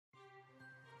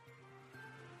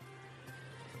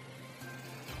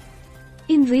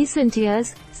In recent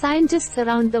years, scientists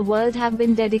around the world have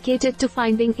been dedicated to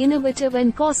finding innovative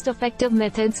and cost-effective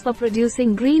methods for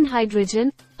producing green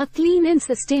hydrogen, a clean and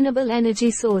sustainable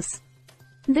energy source.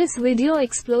 This video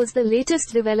explores the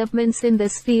latest developments in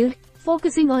this field,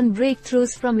 focusing on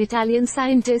breakthroughs from Italian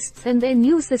scientists and their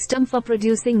new system for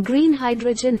producing green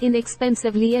hydrogen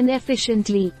inexpensively and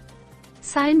efficiently.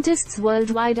 Scientists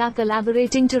worldwide are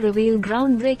collaborating to reveal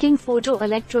groundbreaking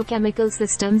photo-electrochemical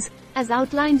systems, as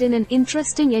outlined in an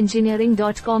interesting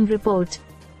Engineering.com report.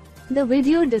 The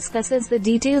video discusses the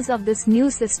details of this new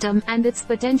system and its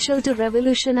potential to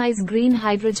revolutionize green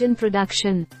hydrogen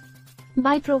production.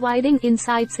 By providing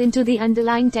insights into the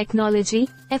underlying technology,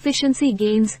 efficiency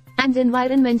gains, and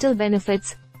environmental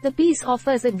benefits, the piece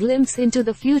offers a glimpse into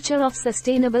the future of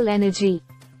sustainable energy.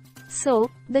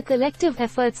 So, the collective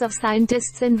efforts of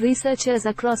scientists and researchers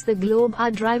across the globe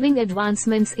are driving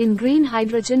advancements in green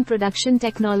hydrogen production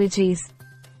technologies.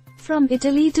 From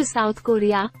Italy to South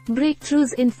Korea,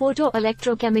 breakthroughs in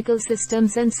photo-electrochemical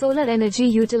systems and solar energy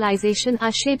utilization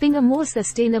are shaping a more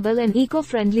sustainable and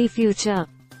eco-friendly future.